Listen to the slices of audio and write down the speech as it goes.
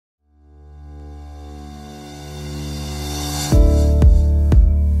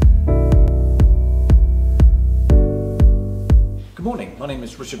Good morning, my name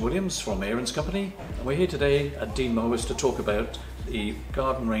is Richard Williams from Ariens Company, and we're here today at Dean Mowers to talk about the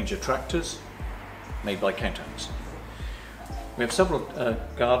garden range of tractors made by Countax. We have several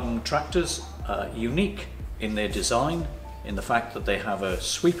garden tractors unique in their design, in the fact that they have a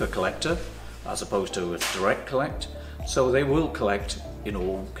sweeper collector as opposed to a direct collect, so they will collect in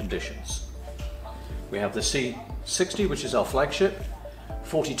all conditions. We have the C60, which is our flagship,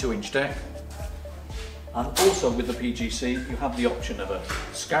 42-inch deck. And also with the PGC you have the option of a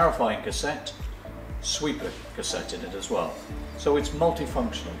scarifying cassette, sweeper cassette in it as well. So it's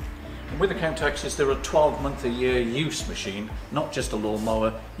multifunctional. And with the Countaxes, they're a 12-month-a-year use machine, not just a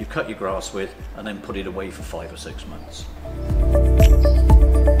lawnmower you cut your grass with and then put it away for 5 or 6 months.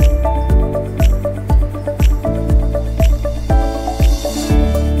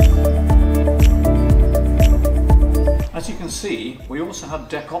 As you can see, we also have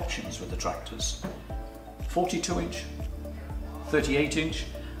deck options with the tractors. 42-inch, 38-inch,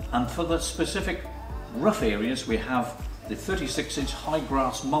 and for the specific rough areas we have the 36-inch high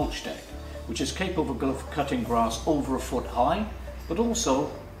grass mulch deck, which is capable of cutting grass over a foot high, but also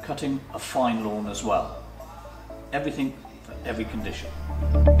cutting a fine lawn as well. Everything for every condition.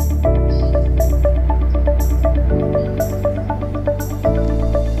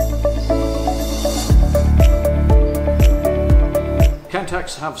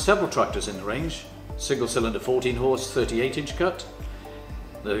 Countax have several tractors in the range. Single cylinder 14 horse 38-inch cut,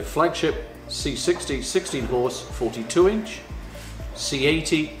 the flagship C60 16 horse 42-inch,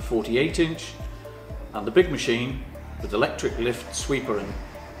 C80 48-inch, and the big machine with electric lift sweeper and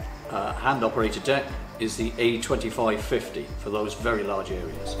hand operated deck is the A2550 for those very large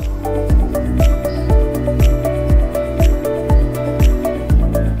areas.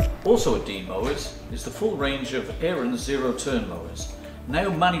 Also at Dean Mowers is the full range of Ariens zero-turn mowers. Now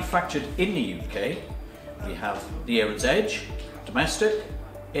manufactured in the UK, we have the Ariens Edge, domestic,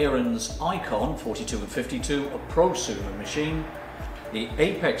 Ariens Icon 42 and 52, a prosumer machine, the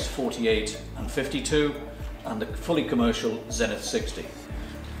Apex 48 and 52, and the fully commercial Zenith 60.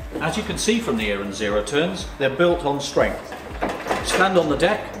 As you can see from the Ariens Zero Turns, they're built on strength. Stand on the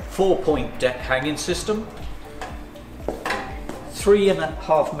deck, 4-point deck hanging system,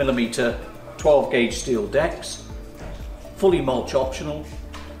 3.5mm 12-gauge steel decks, fully mulch optional,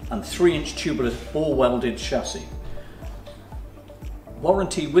 and 3-inch tubular ball welded chassis.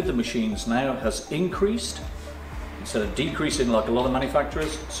 Warranty with the machines now has increased instead of decreasing like a lot of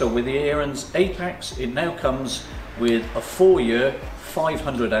manufacturers. So with the Ariens Apex, it now comes with a 4-year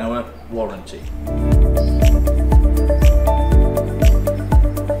 500-hour warranty.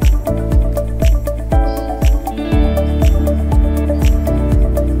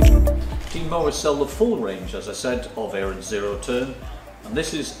 Mowers sell the full range, as I said, of Ariens Zero Turn, and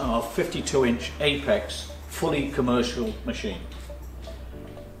this is our 52-inch Apex fully commercial machine.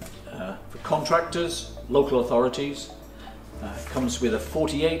 For contractors, local authorities, it comes with a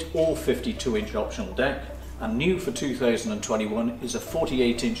 48 or 52-inch optional deck, and new for 2021 is a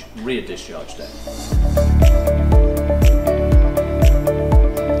 48-inch rear discharge deck.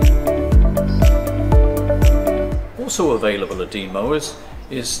 Also available at Dean Mowers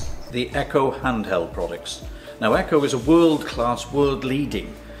is the Echo handheld products. Now Echo is a world-class,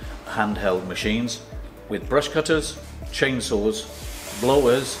 world-leading handheld machines with brush cutters, chainsaws,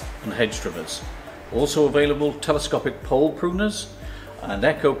 blowers and hedge trimmers. Also available telescopic pole pruners, and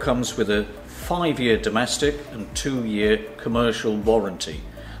Echo comes with a 5-year domestic and 2-year commercial warranty.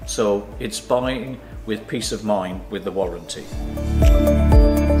 So it's buying with peace of mind with the warranty.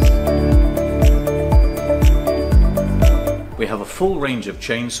 We have a full range of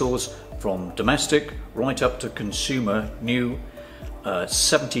chainsaws from domestic right up to consumer new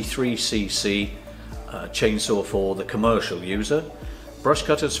 73cc chainsaw for the commercial user, brush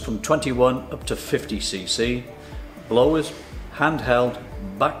cutters from 21 up to 50cc, blowers, handheld,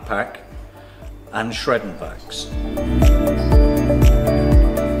 backpack and shredding vacs.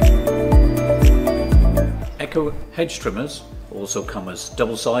 Echo hedge trimmers also come as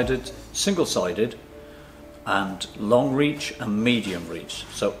double-sided, single-sided and long reach and medium reach,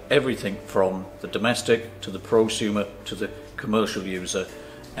 so everything from the domestic to the prosumer to the commercial user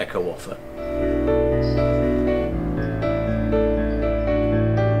Echo offer.